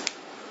ears.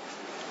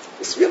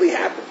 This really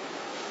happened.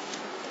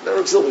 Not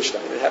Rav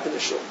Zilberstein, it happened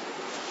in shul.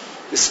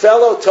 This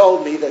fellow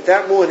told me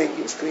that morning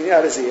he was cleaning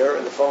out his ear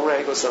and the phone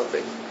rang or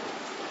something.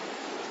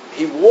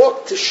 He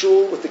walked to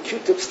shul with the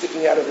Q-tip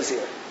sticking out of his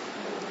ear.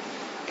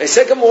 They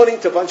said good morning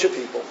to a bunch of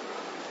people.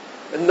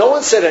 And no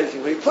one said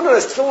anything. When he put on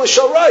his tefillin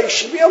shalrai,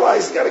 she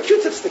realized he got a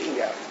Q-tip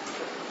sticking out.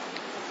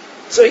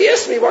 So he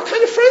asked me, what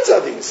kind of friends are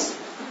these?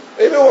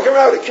 They've been walking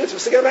around with a Q-tip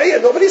sticking out of my ear.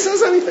 Nobody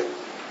says anything.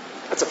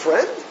 That's a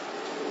friend?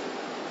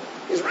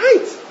 He's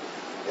right.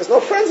 There's no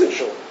friends in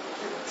shul.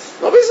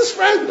 Nobody's his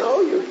friend. No,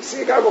 you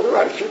see a guy walking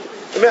around with a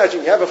Q-tip.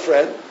 Imagine you have a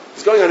friend.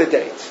 He's going on a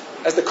date.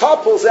 As the car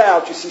pulls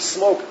out, you see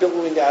smoke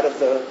billowing out of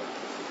the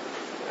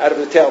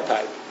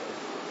tailpipe.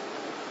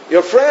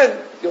 Your friend,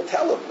 you'll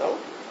tell him, no?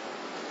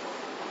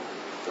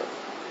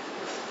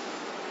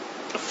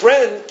 A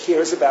friend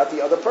cares about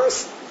the other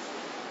person.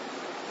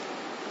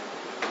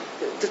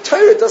 The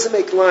Torah doesn't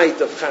make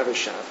light of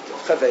Chavashaft,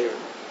 of Chaverim.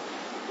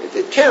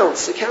 It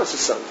counts. It counts as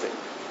something.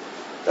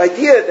 The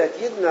idea that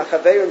Yidna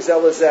Chaverim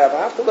Zelazev,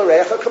 after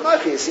L'Recha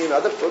Kamachi, you see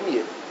another from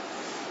Yid.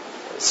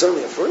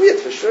 Certainly a from Yid,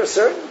 for sure,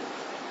 certain.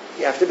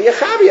 You have to be a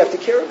chaver, you have to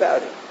care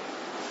about him.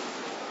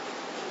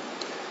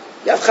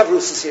 You have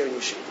chavrusas here in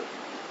yeshiva.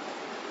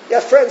 You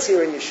have friends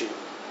here in yeshiva.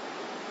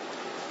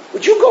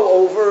 Would you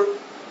go over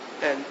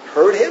and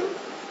hurt him?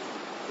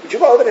 Would you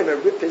go over to him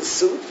and rip his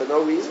suit for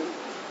no reason?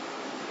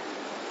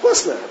 Of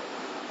course not.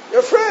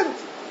 You're a friend.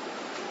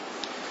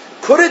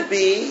 Could it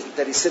be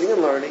that he's sitting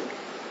and learning,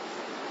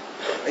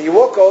 and you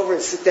walk over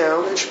and sit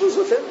down and schmooze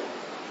with him?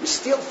 You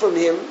steal from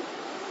him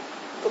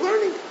the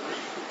learning.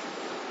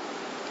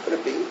 Could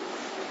it be?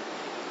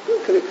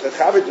 Could a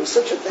chaver do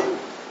such a thing?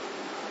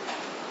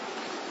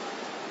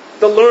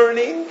 The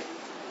learning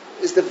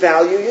is the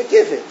value you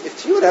give it.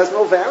 If to you it has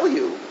no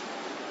value,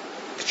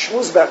 if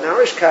shmuz about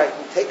narishkeit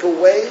and take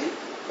away,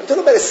 I'm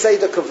talking about a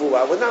seder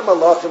kavua. We're not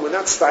malachim, we're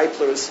not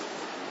stiplers.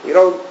 We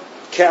don't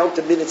count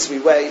the minutes we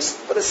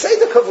waste, but a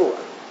seder kavua.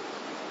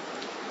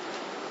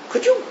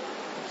 Could you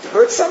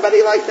hurt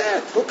somebody like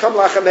that? Who come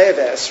lachamei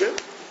v'esrim,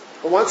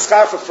 who wants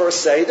schar for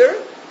first seder,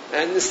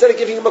 and instead of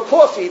giving him a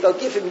coffee, they'll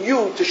give him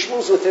you to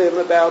schmooze with him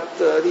about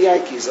the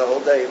Yankees the whole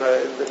day in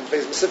the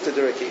Masifta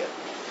Durakia.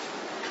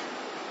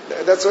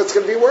 That's what it's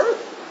going to be worth.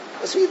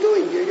 That's what you're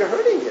doing. You're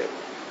hurting him.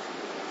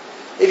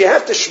 If you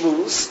have to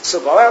schmooze, so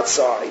go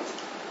outside.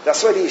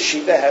 That's why the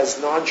yeshiva has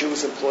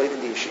non-Jews employed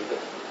in the yeshiva.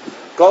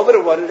 Go over to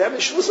one of them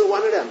and schmooze with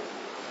one of them.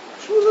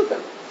 Schmooze with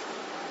them.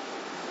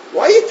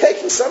 Why are you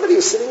taking somebody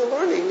who's sitting and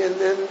learning and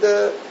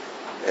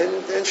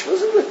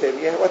schmoozing with him?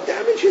 What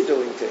damage you're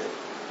doing to him?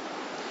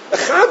 A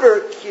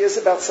chaver cares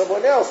about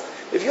someone else.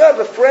 If you have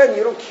a friend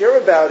you don't care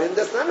about him,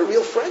 that's not a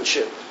real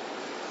friendship.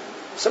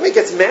 If somebody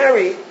gets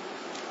married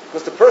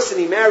because the person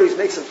he marries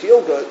makes him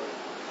feel good,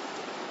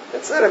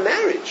 that's not a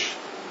marriage.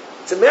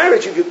 It's a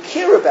marriage if you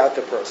care about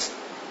the person.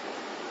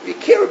 If you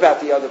care about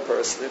the other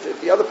person.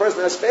 If the other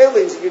person has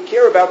failings, if you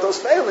care about those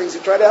failings,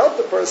 you try to help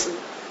the person,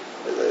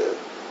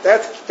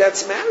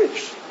 that's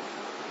marriage.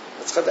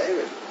 That's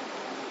chaverim.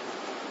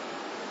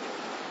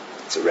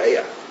 It's a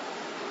reya.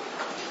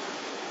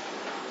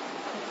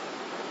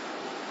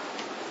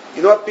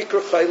 You know what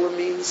Bikr Chaylim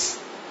means?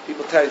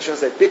 People try to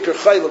translate Bikr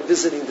Chaylim,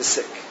 visiting the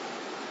sick.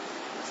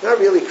 It's not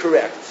really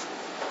correct.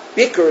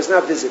 Bikr is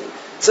not visiting.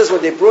 It says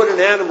when they brought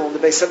an animal in the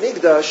Beis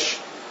Hamikdash,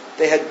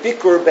 they had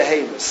Bikr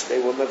Behemus. They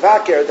were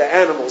mevaker the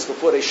animals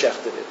before they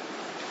shechted it.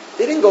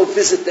 They didn't go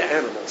visit the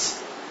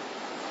animals.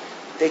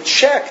 They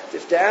checked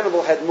if the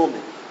animal had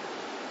mumin.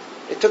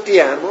 They took the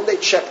animal and they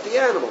checked the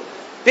animal.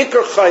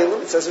 Bikr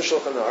Chaylim, it says in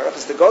Shulchan Aruch,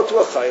 is to go to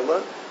a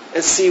chayla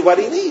and see what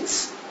he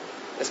needs.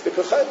 That's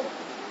Bikr Chaylim.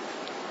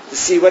 To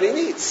see what he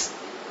needs.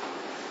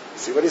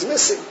 See what he's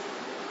missing.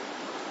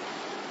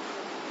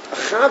 A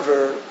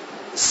chaver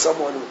is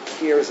someone who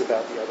cares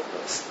about the other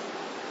person.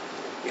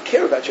 You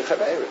care about your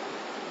chaverim.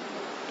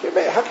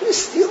 How can you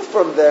steal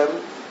from them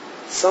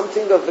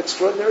something of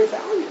extraordinary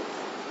value?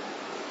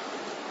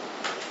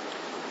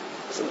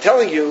 As I'm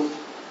telling you,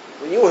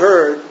 when you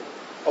heard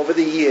over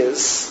the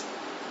years,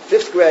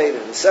 5th grade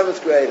and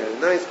 7th grade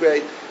and 9th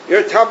grade, you're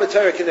a Talmud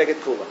Torah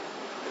Keneged Kula.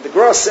 And the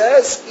Gra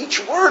says,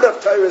 each word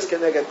of Torah is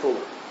Keneged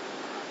Kula.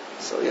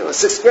 So, in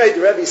 6th grade,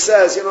 the Rebbe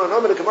says, an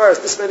Amud Gemara is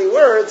this many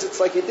words, it's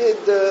like you did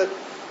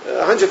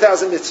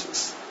 100,000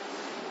 mitzvahs.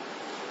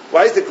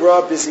 Why is the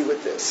Gra busy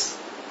with this?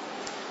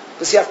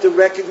 Because you have to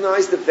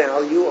recognize the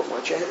value of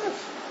what you have.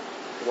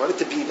 If you want it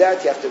to be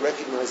that, you have to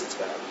recognize its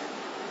value.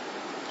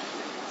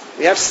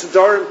 We have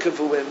Sedorim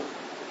Kavuim.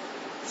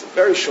 It's a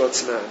very short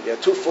Zman. You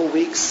have 2 full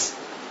weeks.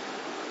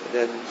 And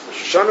then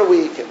Rosh Hashanah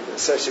week and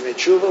Seitzei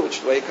Tshuva,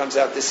 which the way it comes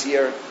out this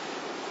year,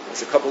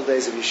 there's a couple of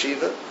days of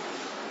yeshiva.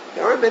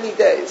 There aren't many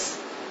days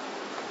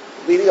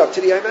leading up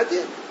to the Yom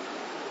Adin.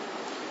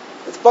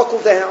 Let's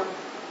buckle down.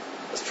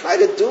 Let's try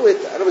to do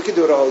it. I know we can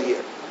do it a whole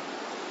year.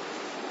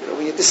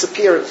 When you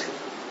disappear in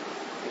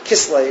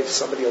Kislev,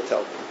 somebody will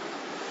tell me.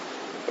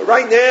 But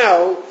right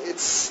now,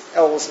 it's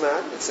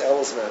Elzman. It's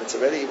Elzman. It's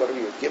already, what are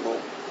you, Gimel,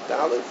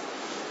 Dalet?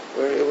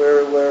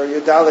 Where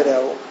you're Dalet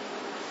El.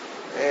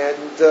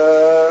 And,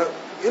 the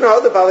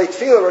Balei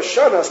Tefillah, Rosh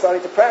Hashanah are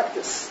starting to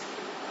practice.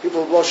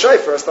 People who blow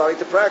shofar are starting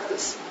to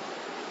practice.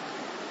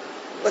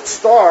 Let's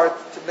start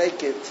to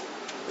make it.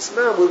 This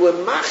man, we were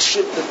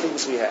machshiv the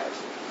things we have.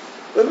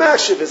 We're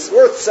machshiv. It's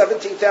worth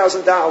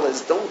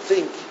 $17,000. Don't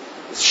think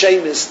it's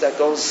shemus that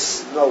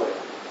goes nowhere.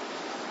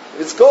 If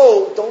it's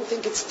gold, don't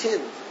think it's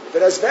tin. If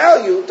it has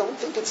value, don't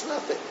think it's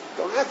nothing.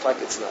 Don't act like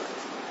it's nothing.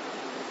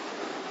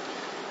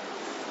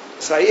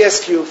 So I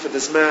ask you for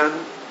this man,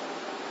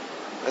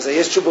 as I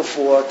asked you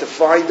before, to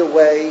find a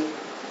way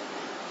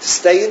to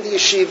stay in the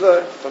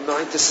yeshiva from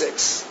 9 to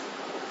 6.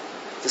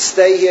 To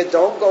stay here,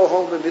 don't go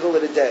home in the middle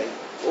of the day.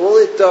 All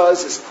it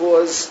does is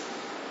cause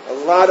a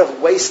lot of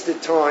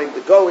wasted time,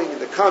 the going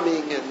and the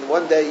coming, and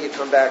one day you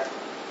come back.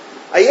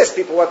 I ask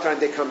people what time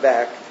they come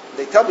back.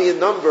 They tell me a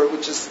number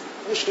which is,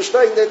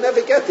 they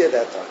never get there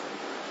that time.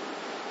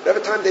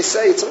 Whatever time they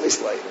say, it's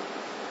always later.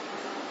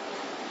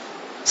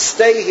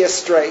 Stay here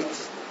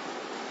straight.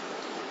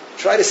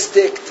 Try to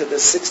stick to the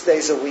 6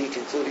 days a week,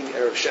 including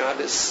Erev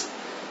Shabbos.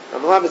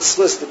 I'm a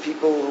mitzvahs to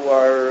people who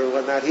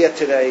are not here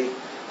today.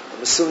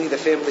 I'm assuming the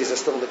families are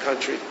still in the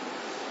country.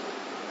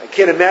 I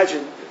can't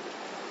imagine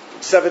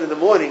 7 in the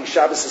morning,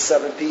 Shabbos is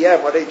 7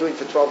 p.m. What are they doing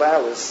for 12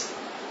 hours?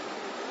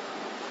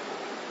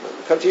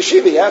 Come to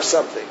yeshiva, you have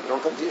something. You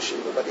don't come to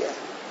yeshiva, but yeah.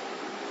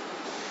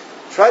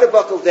 Try to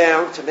buckle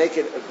down to make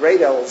it a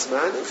great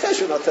Elzman. And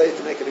Cheshvan, I'll tell you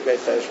to make it a great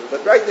Cheshvan.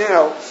 But right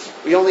now,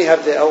 we only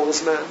have the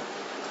Elzman.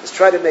 Let's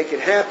try to make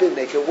it happen,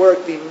 make it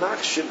work, be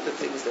machshiv the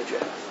things that you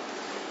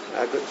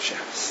have. Good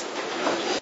Shabbos.